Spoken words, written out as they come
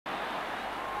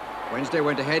Wednesday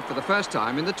went ahead for the first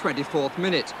time in the 24th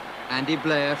minute. Andy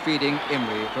Blair feeding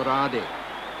Imre Varadi.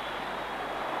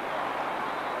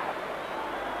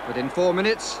 Within 4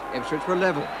 minutes, Ipswich were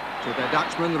level to their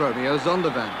Dutchman Romeo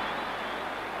Zondervan.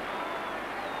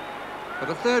 But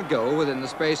a third goal within the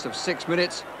space of 6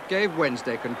 minutes gave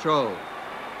Wednesday control.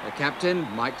 Their captain,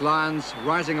 Mike Lyons,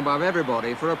 rising above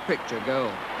everybody for a picture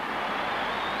goal.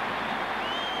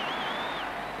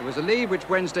 It was a lead which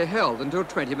Wednesday held until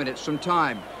 20 minutes from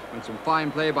time, when some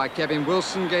fine play by Kevin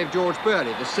Wilson gave George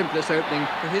Burley the simplest opening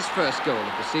for his first goal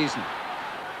of the season.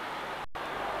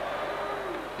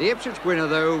 The Ipswich winner,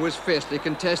 though, was fiercely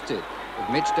contested, with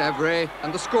Mitch Davray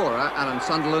and the scorer, Alan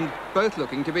Sunderland, both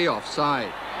looking to be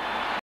offside.